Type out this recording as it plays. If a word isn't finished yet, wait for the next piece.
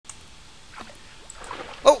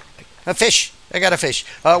A fish. I got a fish.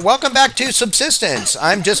 Welcome back to Subsistence.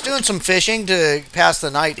 I'm just doing some fishing to pass the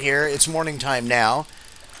night here. It's morning time now.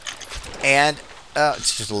 And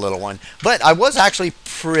it's just a little one. But I was actually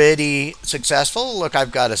pretty successful. Look,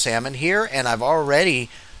 I've got a salmon here, and I've already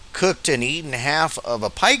cooked and eaten half of a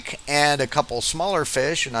pike and a couple smaller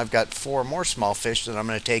fish, and I've got 4 more small fish that I'm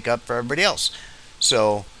going to take up for everybody else.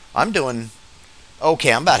 So I'm doing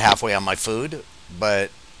okay. I'm about halfway on my food, but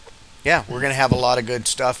yeah, we're going to have a lot of good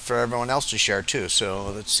stuff for everyone else to share too. So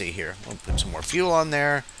let's see here. We'll put some more fuel on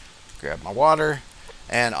there, grab my water,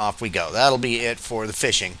 and off we go. That'll be it for the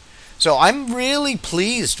fishing. So I'm really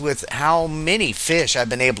pleased with how many fish I've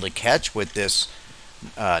been able to catch with this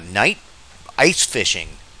night ice fishing.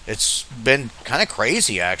 It's been kind of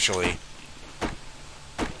crazy, actually.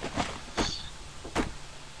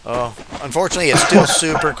 Oh, unfortunately, it's still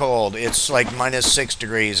super cold. It's like -6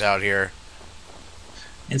 degrees out here.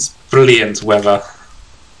 It's brilliant weather.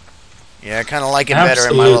 Yeah, I kind of like it better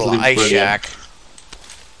in my little ice shack.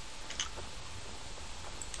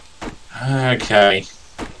 Okay.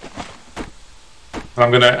 I'm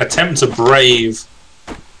going to attempt to brave...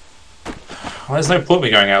 Well, there's no point me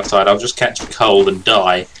going outside. I'll just catch a cold and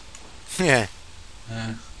die. Yeah.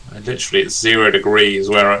 Literally, it's 0 degrees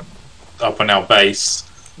where up on our base.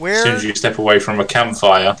 Where? As soon as you step away from a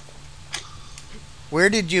campfire. Where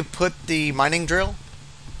did you put the mining drill?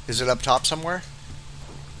 Is it up top somewhere?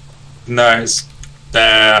 No, it's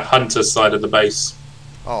the hunter's side of the base.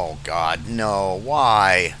 Oh, God, no.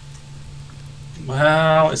 Why?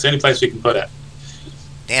 Well, it's the only place we can put it.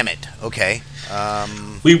 Damn it. Okay.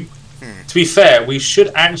 To be fair, we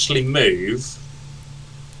should actually move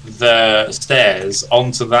the stairs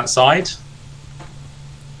onto that side.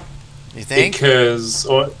 You think? Because,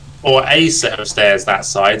 or a set of stairs that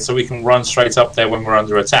side, so we can run straight up there when we're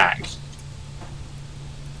under attack.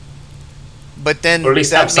 But then or at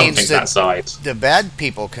least that have something means that side. The bad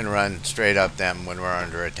people can run straight up them when we're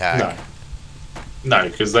under attack. No,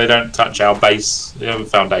 because they don't touch our base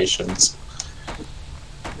foundations.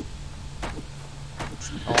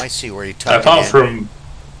 Oh, I see where you tuck apart it in.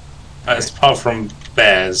 Apart from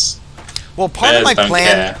bears. Well, part bears of my don't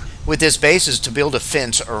plan care. with this base is to build a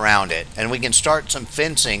fence around it, and we can start some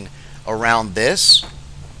fencing around this,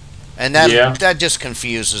 and that just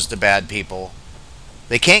confuses the bad people.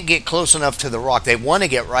 They can't get close enough to the rock. They want to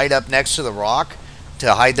get right up next to the rock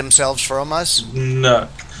to hide themselves from us. No,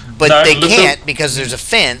 but they can't because there's a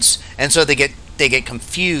fence, and so they get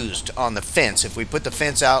confused on the fence. If we put the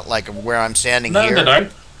fence out like where I'm standing here, they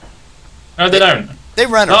don't. No, they don't. They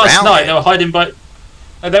run Last around. night they were hiding by.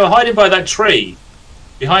 They were hiding by that tree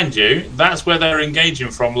behind you. That's where they were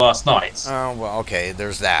engaging from last night. Oh well, okay.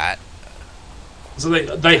 There's that. So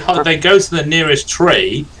they go to the nearest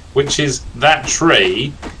tree, which is that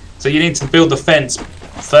tree. So you need to build the fence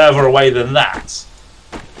further away than that.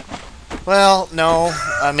 Well, no.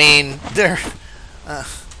 I mean, they're.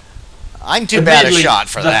 I'm too bad a shot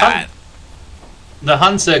for that. The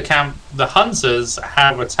hunters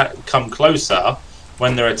have come closer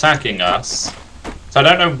when they're attacking us. So I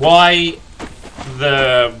don't know why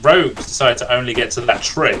the rogues decide to only get to that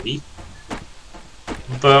tree.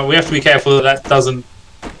 But we have to be careful that that doesn't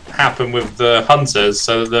happen with the hunters,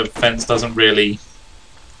 so the fence doesn't really.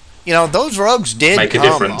 You know, those rogues did make a come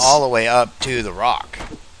difference. all the way up to the rock.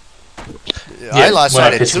 Yeah, I lost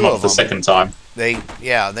sight of 2 them off of the them. second time.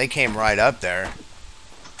 They came right up there.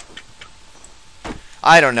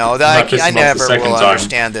 I don't know. I never will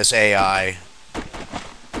understand this AI.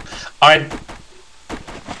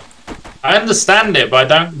 I understand it, but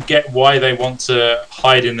I don't get why they want to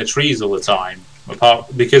hide in the trees all the time.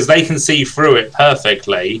 Because they can see through it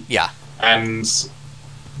perfectly. Yeah. And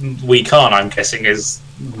we can't, I'm guessing, is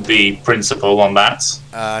the principle on that.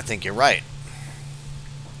 I think you're right.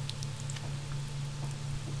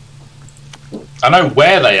 I know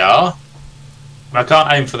where they are. I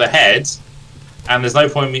can't aim for the head. And there's no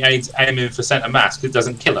point in me aiming for centre mass because it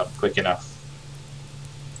doesn't kill them quick enough.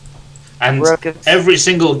 And every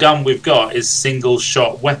single gun we've got is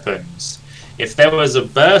single-shot weapons. If there was a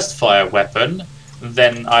burst-fire weapon,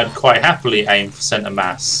 then I'd quite happily aim for centre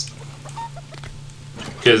mass.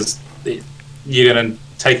 Because you're going to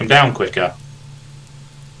take them down quicker.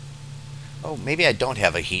 Oh, maybe I don't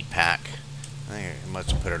have a heat pack. I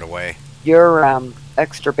must have put it away. Your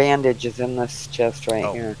extra bandage is in this chest right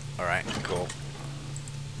here. Alright, cool.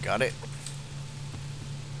 Got it.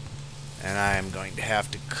 And I'm going to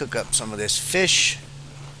have to cook up some of this fish.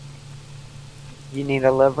 You need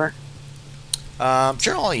a liver?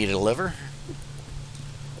 Sure, I'll eat a liver.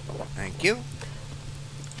 Thank you.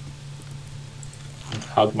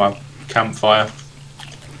 Hug my campfire.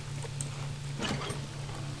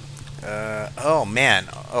 Oh man.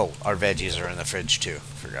 Oh, our veggies are in the fridge too.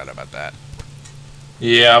 Forgot about that.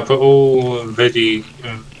 Yeah, I put all veggie,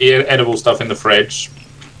 edible stuff in the fridge.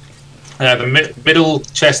 The middle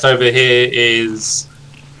chest over here is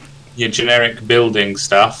your generic building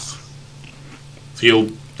stuff. Fuel.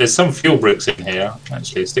 There's some fuel bricks in here.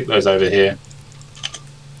 Actually, stick those over here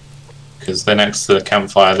because they're next to the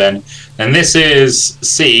campfire. Then, and this is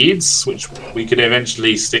seeds, which we could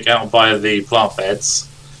eventually stick out by the plant beds,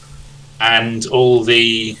 and all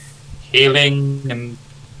the healing and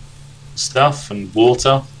stuff and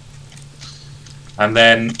water. And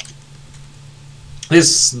then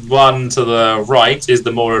this one to the right is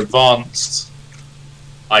the more advanced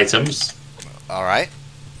items. All right.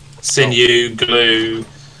 Sinew, glue,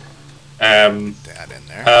 That in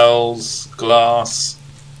there. pearls, glass,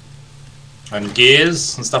 and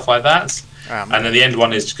gears and stuff like that. And then the end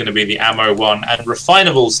one is going to be the ammo one and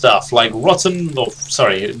refinable stuff like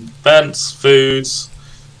burnt foods,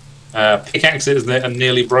 pickaxes that are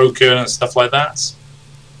nearly broken and stuff like that.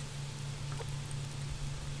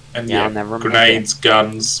 And Yeah, I'll never make grenades,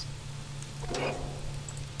 guns.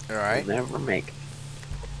 All right. Never make it.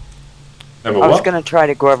 Never I was what? gonna try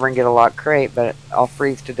to go over and get a lock crate, but I'll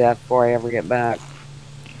freeze to death before I ever get back.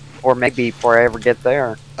 Or maybe before I ever get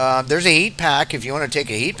there. There's a heat pack if you want to take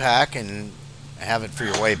a heat pack and have it for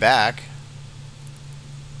your way back.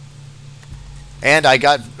 And I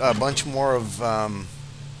got a bunch more of...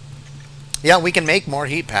 yeah, we can make more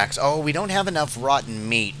heat packs. Oh, we don't have enough rotten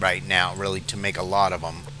meat right now, really, to make a lot of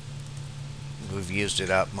them. We've used it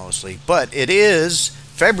up mostly. But it is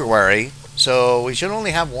February, so we should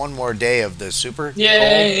only have one more day of the super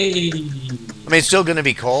Yay! cold. I mean, it's still going to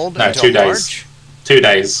be cold No, until 2 days. March. 2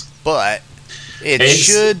 days. But it It's-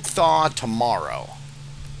 should thaw tomorrow.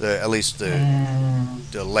 At least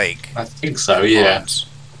the lake. I think so, yeah. ponds.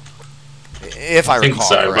 If I think recall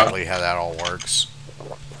so, but- correctly how that all works.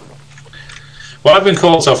 Well, I've been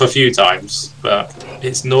caught off a few times, but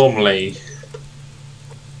it's normally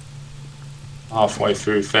halfway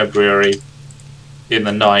through February in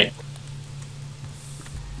the night.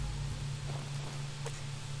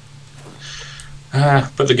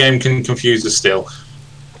 But the game can confuse us still.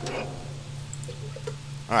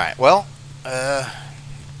 Alright, well,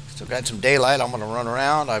 still got some daylight. I'm going to run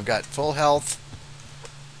around. I've got full health.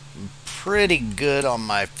 I'm pretty good on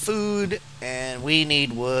my food, and we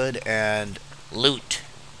need wood and loot.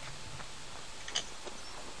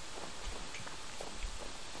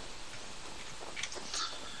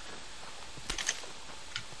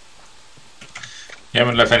 You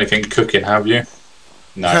haven't left anything cooking, have you?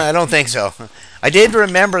 No. I don't think so. I did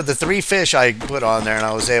remember the 3 fish I put on there, and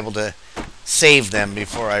I was able to save them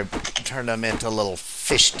before I turned them into little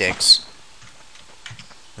fish sticks.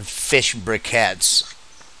 Fish briquettes.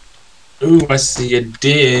 Ooh, I see a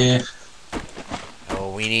deer.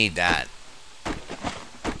 Oh, we need that.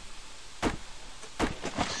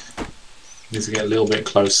 Need to get a little bit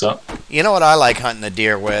closer. You know what I like hunting the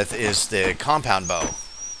deer with is the compound bow.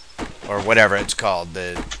 Or whatever it's called.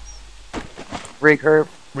 The Recurve.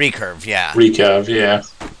 recurve, yeah. Recurve, yeah.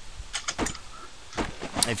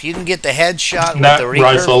 If you can get the headshot with That the recurve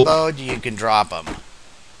rifle. bow, you can drop them.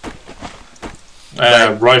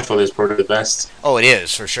 Rifle is probably the best. Oh, it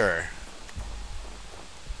is, for sure.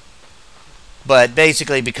 But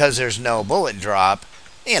basically, because there's no bullet drop,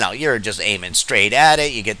 you know, you're just aiming straight at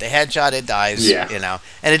it. You get the headshot, it dies, Yeah. you know.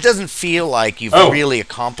 And it doesn't feel like you've Oh. really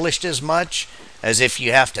accomplished as much as if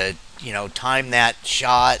you have to, you know, time that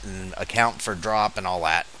shot and account for drop and all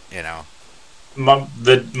that, you know. My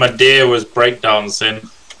deer was breakdancing.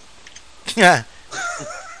 Yeah.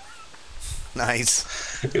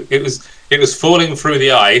 Nice. It was falling through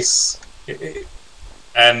the ice,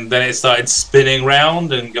 and then it started spinning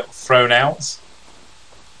round and got thrown out.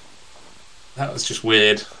 That was just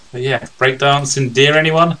weird. But yeah, breakdancing deer,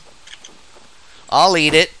 anyone? I'll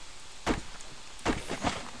eat it.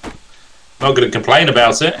 Not going to complain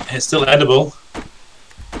about it. It's still edible.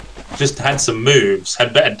 Just had some moves.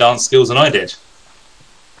 Had better dance skills than I did.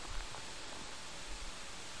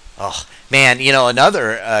 Oh, man, you know,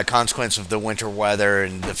 another consequence of the winter weather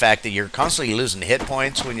and the fact that you're constantly losing hit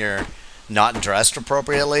points when you're not dressed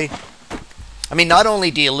appropriately. I mean, not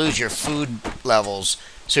only do you lose your food levels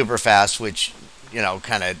super fast, which, you know,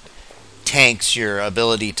 kind of tanks your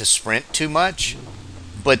ability to sprint too much,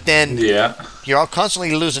 but then Yeah. you're all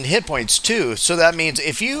constantly losing hit points too. So that means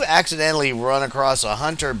if you accidentally run across a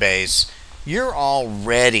hunter base, you're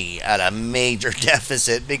already at a major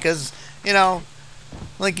deficit because, you know,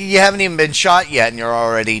 like you haven't even been shot yet and you're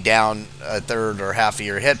already down a third or half of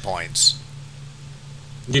your hit points.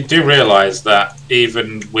 You do realise that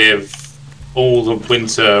even with all the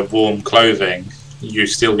winter warm clothing, you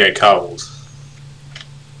still get cold.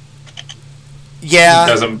 Yeah. It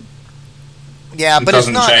doesn't. Yeah, but it's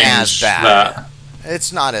doesn't not change as bad. that.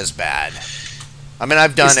 It's not as bad. I mean,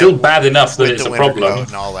 I've done It's still it bad enough that with it's the a winter problem. coat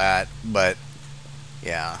and all that, but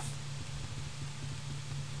yeah.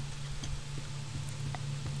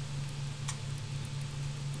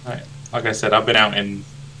 Right. Like I said, I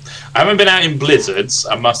haven't been out in blizzards,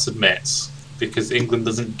 I must admit, because England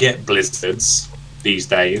doesn't get blizzards these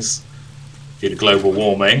days due to global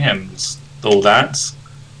warming and all that.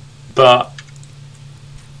 But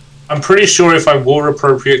I'm pretty sure if I wore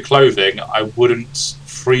appropriate clothing, I wouldn't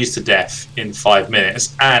freeze to death in 5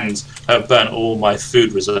 minutes and have burnt all my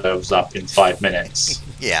food reserves up in 5 minutes.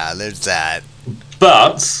 Yeah, there's that.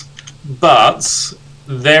 But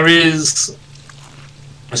there is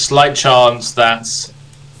a slight chance that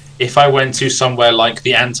if I went to somewhere like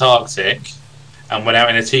the Antarctic and went out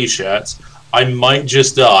in a t-shirt, I might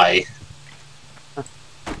just die.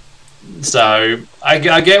 So I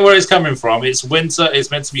get where it's coming from. It's winter.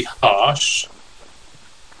 It's meant to be harsh,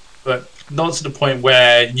 but not to the point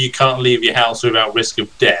where you can't leave your house without risk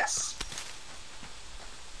of death.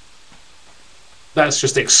 That's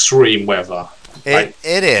just extreme weather. It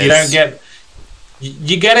is. You don't get.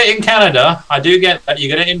 You get it in Canada. I do get that. You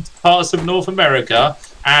get it in parts of North America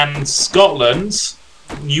and Scotland.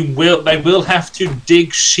 They will have to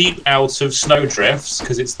dig sheep out of snowdrifts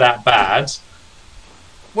because it's that bad.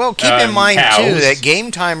 Well, keep in mind, cows. too, that game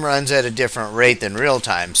time runs at a different rate than real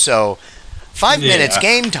time. So, 5 minutes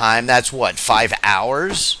game time, that's what, 5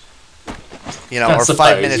 hours? You know, or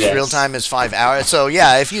 5 minutes real time is 5 hours. So,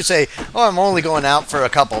 yeah, if you say, oh, I'm only going out for a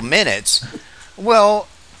couple minutes, well,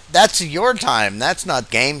 that's your time. That's not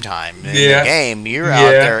game time. In the game, you're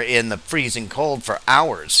out there in the freezing cold for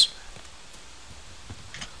hours.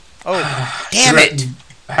 Oh, damn it.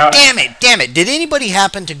 Damn it. Did anybody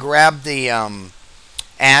happen to grab the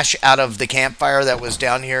ash out of the campfire that was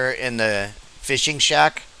down here in the fishing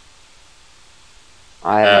shack?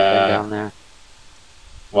 I haven't been down there.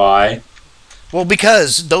 Why? Well,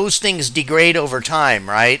 because those things degrade over time,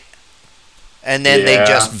 right? And then they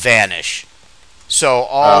just vanish. So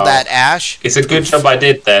all that ash... It's a good job I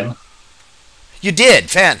did then. You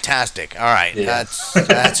did. Fantastic. All right. Yeah.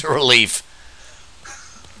 That's a relief.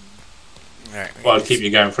 All right. Well, I'll keep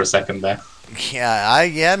you going for a second there. Yeah,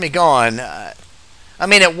 you had me going. I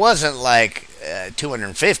mean, it wasn't like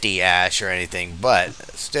 250 ash or anything, but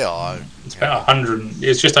still. It's about 100.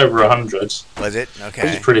 It's just over 100. Was it? Okay.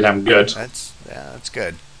 Which is pretty damn good. That's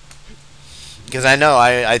good. Because I know,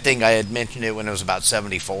 I think I had mentioned it when it was about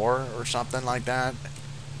 74 or something like that.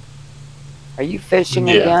 Are you fishing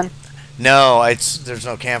again? No, there's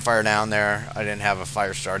no campfire down there. I didn't have a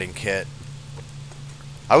fire starting kit.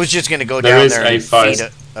 I was just going to go down there and feed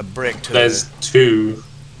a brick to There's two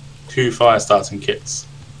fire starting kits.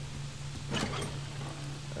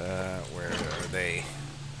 Where are they?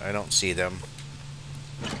 I don't see them.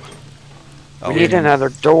 We need another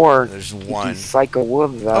door. There's one. Psycho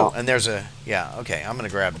Wolves out. Oh, and there's a... Yeah, okay. I'm going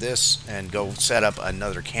to grab this and go set up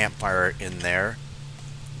another campfire in there.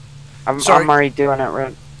 I'm already doing it,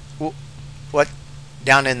 Rook. What?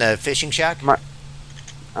 Down in the fishing shack?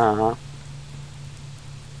 Uh-huh.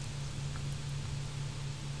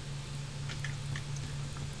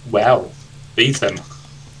 Well, beat them.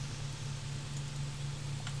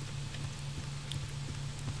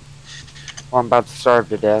 Well, I'm about to starve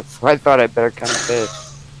to death, so I thought I'd better come fish.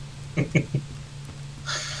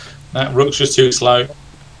 That Rook's just too slow.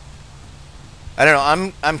 I don't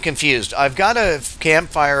know. I'm confused. I've got a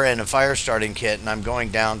campfire and a fire starting kit, and I'm going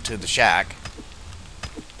down to the shack.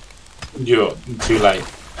 You're too late.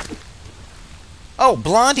 Oh,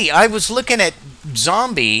 Blondie, I was looking at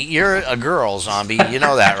Zombie. You're a girl, Zombie. You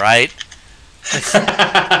know that, right?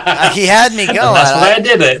 He had me going. And that's why I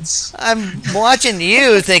did it. I'm watching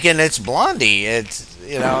you thinking it's Blondie. It's,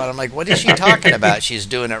 you know, and I'm like, what is she talking about? She's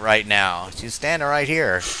doing it right now. She's standing right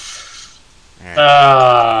here. You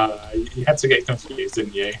had to get confused,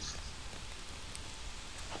 didn't you?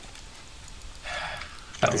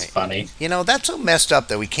 That was funny. You know, that's so messed up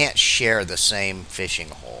that we can't share the same fishing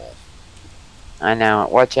hole. I know.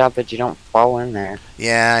 Watch out that you don't fall in there.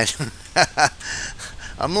 Yeah.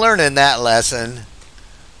 I'm learning that lesson.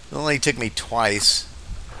 It only took me twice.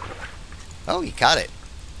 Oh, you caught it.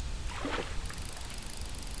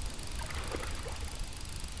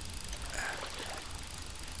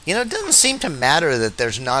 You know, it doesn't seem to matter that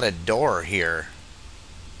there's not a door here.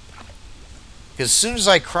 Because as soon as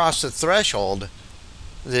I cross the threshold,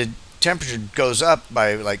 the temperature goes up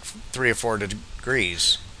by like 3 or 4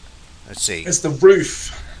 degrees. Let's see. It's the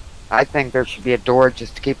roof. I think there should be a door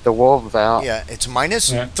just to keep the wolves out. Yeah, it's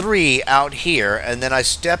 -3 out here, and then I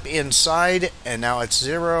step inside, and now it's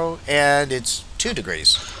 0, and it's 2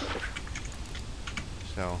 degrees.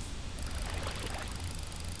 So,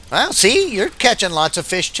 well, see, you're catching lots of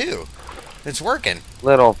fish too. It's working.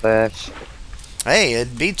 Little fish. Hey,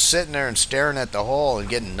 it beats sitting there and staring at the hole and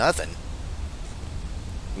getting nothing.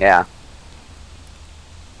 Yeah.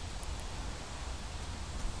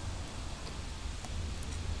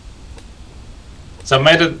 So I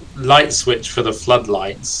made a light switch for the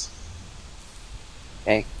floodlights.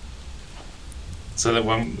 Okay. So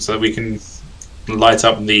that we can light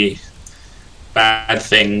up the bad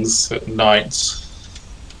things at night.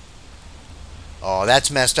 Oh, that's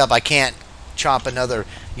messed up. I can't chop another.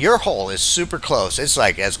 Your hole is super close. It's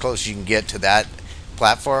like as close as you can get to that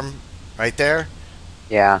platform right there.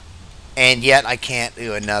 Yeah. And yet I can't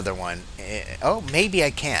do another one. Oh, maybe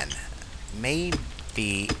I can.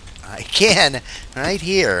 Maybe I can right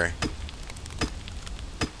here.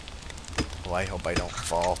 Oh, I hope I don't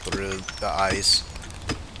fall through the ice.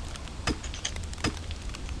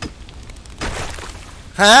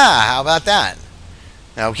 Ha! How about that?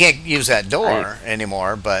 Now, we can't use that door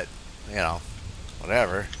anymore, but, you know,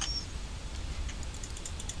 whatever.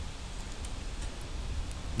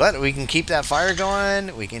 But we can keep that fire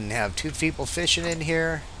going. We can have 2 people fishing in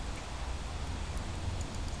here.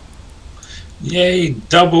 Yay,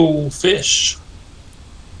 double fish.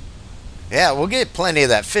 Yeah, we'll get plenty of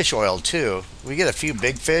that fish oil, too. We get a few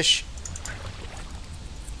big fish.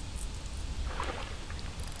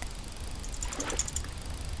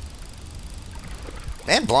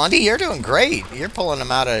 Man, Blondie, you're doing great. You're pulling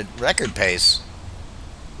them out at record pace.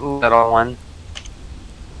 Little one.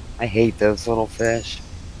 I hate those little fish.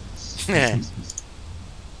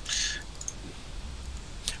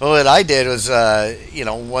 Well, what I did was, you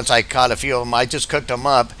know, once I caught a few of them, I just cooked them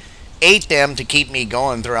up, ate them to keep me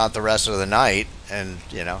going throughout the rest of the night, and,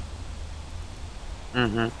 you know.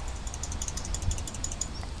 Mm-hmm.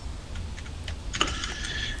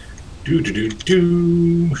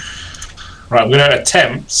 Do. Right, I'm going to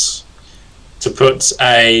attempt to put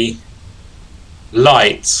a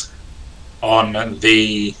light on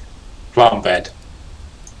the plant bed.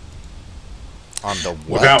 On the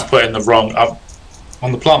what? Without putting the wrong up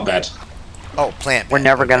on the plant bed. Oh, plant bed. We're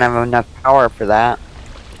never going to have enough power for that.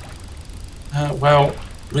 Well,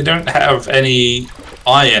 we don't have any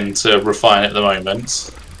iron to refine at the moment.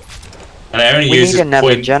 And it only We uses need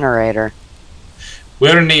another generator. We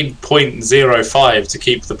only need 0.05 to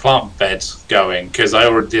keep the plant bed going, because I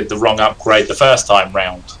already did the wrong upgrade the first time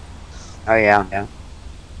round. Oh, yeah.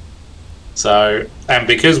 So, and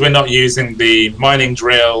because we're not using the mining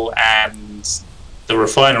drill and the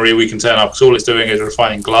refinery we can turn off, because all it's doing is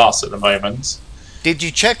refining glass at the moment. Did you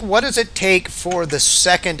check what does it take for the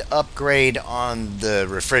second upgrade on the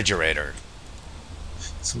refrigerator?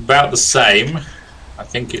 It's about the same. I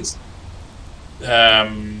think it's...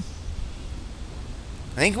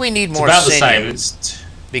 I think we need more about sinew. the same.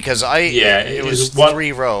 Because it was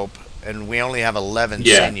 3 rope, and we only have 11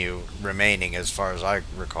 sinew remaining as far as I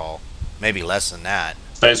recall. Maybe less than that.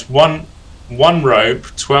 So it's one rope,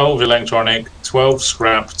 12 electronic, 12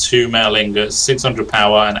 scrap, 2 metal ingots, 600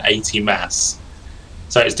 power, and 80 mass.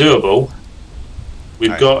 So it's doable.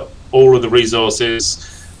 We've got all of the resources.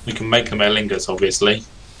 We can make the metal ingots, obviously.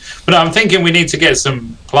 But I'm thinking we need to get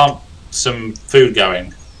some food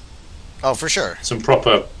going. Oh, for sure. Some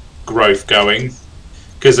proper growth going.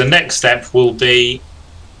 Because the next step will be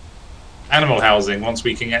animal housing once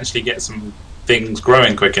we can actually get some things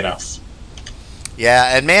growing quick enough.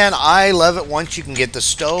 Yeah, and man, I love it once you can get the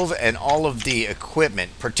stove and all of the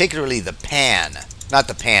equipment, particularly the pan. Not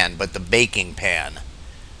the pan, but the baking pan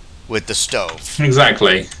with the stove.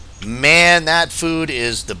 Exactly. Man, that food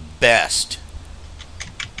is the best.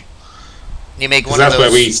 You make one of those... That's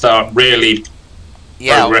where we start really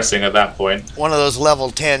progressing at that point. One of those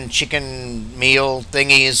level 10 chicken meal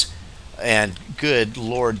thingies, and good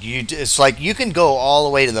lord, it's like you can go all the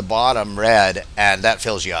way to the bottom red, and that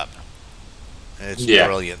fills you up. It's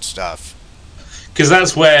brilliant stuff. Because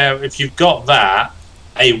that's where, if you've got that,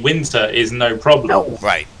 a winter is no problem. No.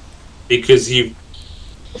 Right. Because you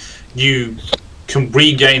can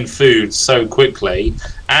regain food so quickly,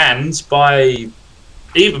 and by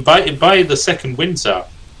the second winter,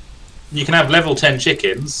 you can have level 10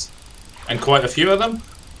 chickens, and quite a few of them.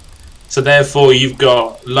 So therefore, you've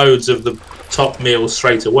got loads of the top meals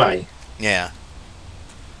straight away. Yeah.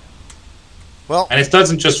 Well, and it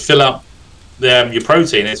doesn't just fill up your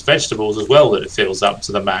protein; it's vegetables as well that it fills up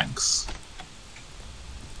to the max.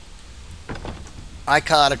 I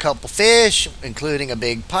caught a couple fish, including a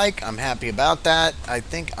big pike. I'm happy about that. I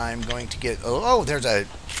think I'm going to get... Oh, there's a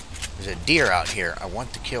deer out here. I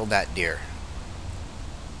want to kill that deer.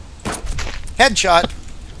 Headshot.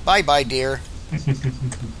 Bye-bye, deer.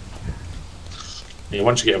 Yeah,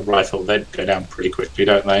 once you get a rifle, they go down pretty quickly,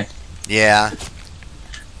 don't they? Yeah.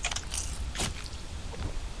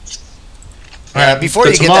 Before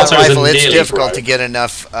The you get that tomatoes are rifle, it's nearly difficult to ripe. get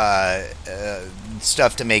enough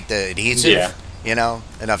stuff to make the adhesive. Yeah. You know,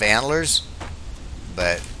 enough antlers.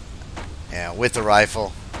 But, yeah, with the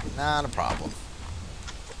rifle, not a problem.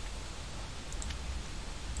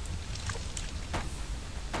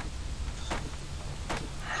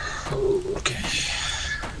 Okay.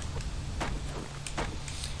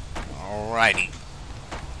 Alrighty.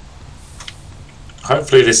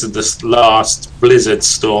 Hopefully this is the last blizzard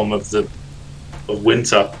storm of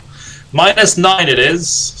winter. -9 it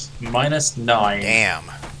is. -9.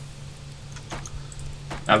 Damn.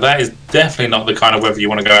 Now that is definitely not the kind of weather you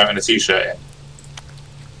want to go out in a t-shirt in.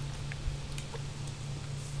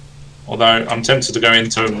 Although I'm tempted to go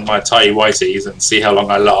into my tighty whities and see how long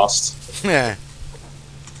I last. Yeah.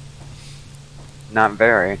 Not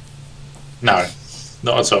very. No,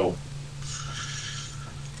 not at all.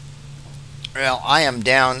 Well, I am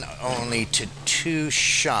down only to 2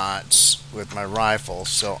 shots with my rifle,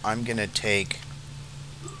 so I'm going to take...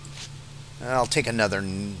 I'll take another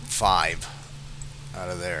 5 out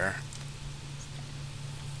of there.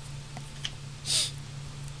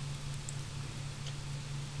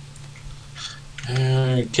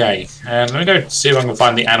 Okay, and let me go see if I can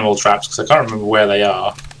find the animal traps, because I can't remember where they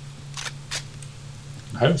are.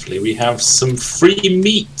 Hopefully we have some free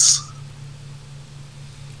meat.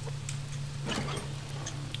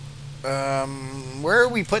 Where are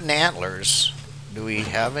we putting antlers? Do we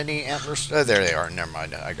have any antlers? Oh, there they are. Never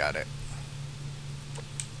mind. I got it.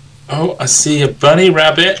 Oh, I see a bunny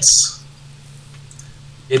rabbit.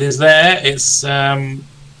 It is there. It's we're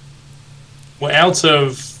out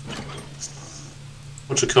of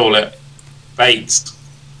what do you call it? Bait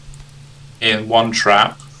in one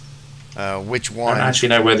trap. Which I one? don't actually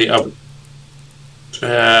know where the other.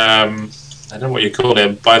 I don't know what you call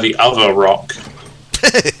it. By the other rock.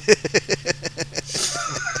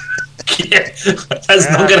 Yeah, that's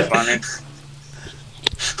not gonna. Funny.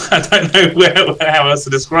 I don't know how else to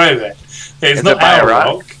describe it. It's Is not it by a our rock?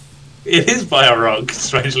 rock. It is by a rock,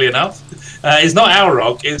 strangely enough. It's not our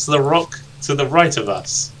rock. It's the rock to the right of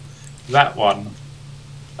us. That one.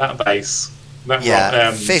 That base. That Yeah,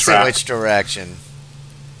 rock, facing trap. which direction?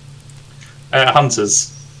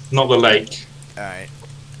 Hunters, not the lake. Alright.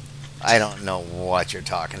 I don't know what you're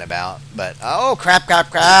talking about, but... Oh, crap, crap,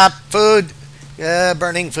 crap! Food!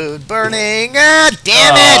 Burning food. Burning! Ah,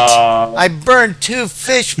 damn it! I burned 2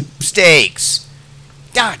 fish steaks!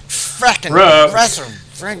 God, frickin' Rook.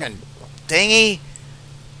 friggin' thingy!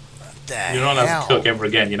 What the You're not allowed hell? to cook ever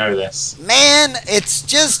again, you know this. Man, it's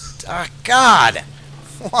just... Oh, God!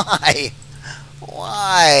 Why?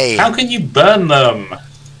 Why? How can you burn them?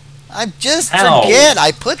 I just How? forget.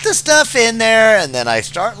 I put the stuff in there, and then I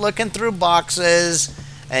start looking through boxes,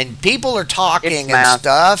 and people are talking It's and math.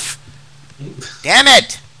 stuff. Damn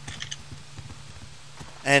it!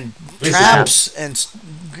 And This is traps and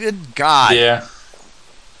good God! Yeah.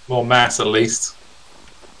 More mass, at least.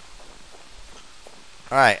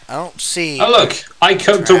 All right, I don't see. Oh, look! I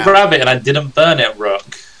cooked Trap. a rabbit and I didn't burn it,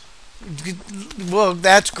 Rook. Well,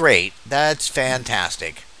 that's great. That's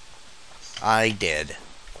fantastic. I did.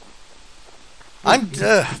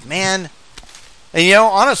 Man. And you know,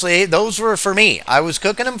 honestly, those were for me. I was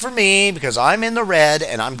cooking them for me because I'm in the red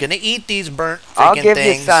and I'm gonna eat these burnt I'll freaking give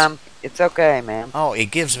things. you some. It's okay, man. Oh, it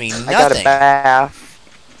gives me I got a nothing. bath.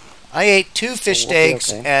 I ate 2 fish We'll be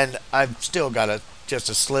steaks okay. and I've still got just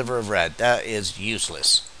a sliver of red. That is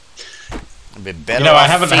useless. I'd be better You know, I off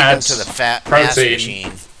haven't feeding had them to the fat mass protein.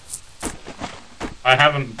 machine. I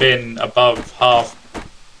haven't been above half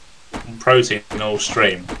protein in all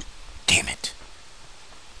stream. Damn it.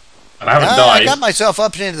 And I haven't I died. got myself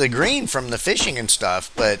up into the green from the fishing and stuff,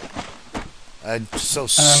 but I'm so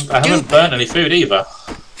stupid. I haven't burnt any food either.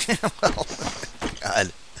 Well,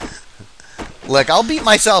 God. Look, I'll beat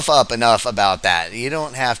myself up enough about that. You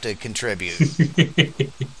don't have to contribute.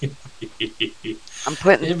 I'm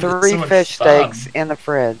putting Yeah, but it's 3 so much fish fun. steaks in the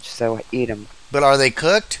fridge, so eat them. But are they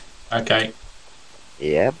cooked? Okay.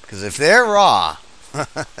 Yep, Because if they're raw,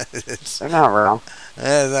 it's they're not raw.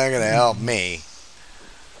 not going to help me.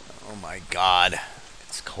 Oh my God.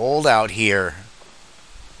 It's cold out here.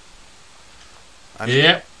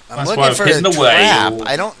 Yep. I'm That's why looking I'm for hidden a away trap. all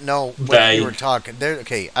I don't know what day. you were talking. There,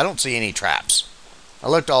 okay, I don't see any traps. I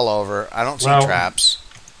looked all over. I don't see Well, traps.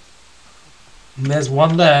 There's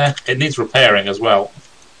one there. It needs repairing as well.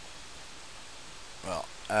 Well,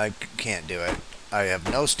 I can't do it. I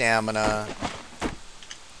have no stamina.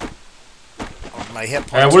 My hit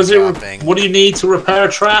points What is are dropping. What do you need to repair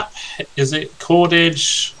a trap? Is it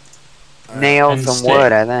cordage? Nails and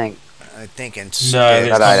wood, I think. I think in No, sticks.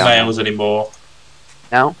 it's not nails anymore.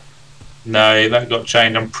 No? No, that got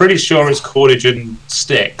changed. I'm pretty sure it's cordage and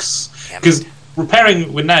sticks. Because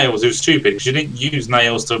repairing with nails is stupid, because you didn't use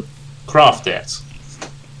nails to craft it.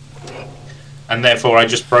 And therefore I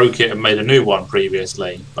just broke it and made a new one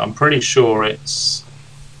previously. But I'm pretty sure it's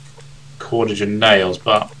cordage and nails,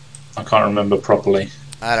 but I can't remember properly.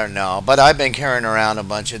 I don't know, but I've been carrying around a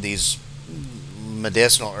bunch of these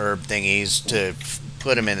medicinal herb thingies to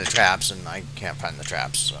put them in the traps, and I can't find the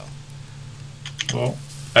traps, so. Well,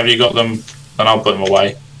 have you got them? Then I'll put them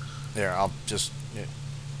away. There, I'll just...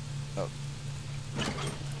 Oh.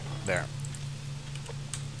 There.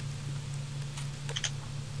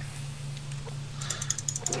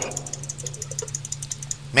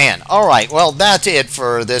 Man, alright, well, that's it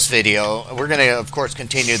for this video. We're going to, of course,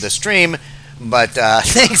 continue the stream, but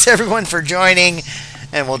thanks, everyone, for joining,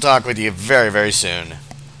 and we'll talk with you very, very soon.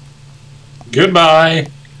 Goodbye.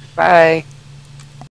 Bye.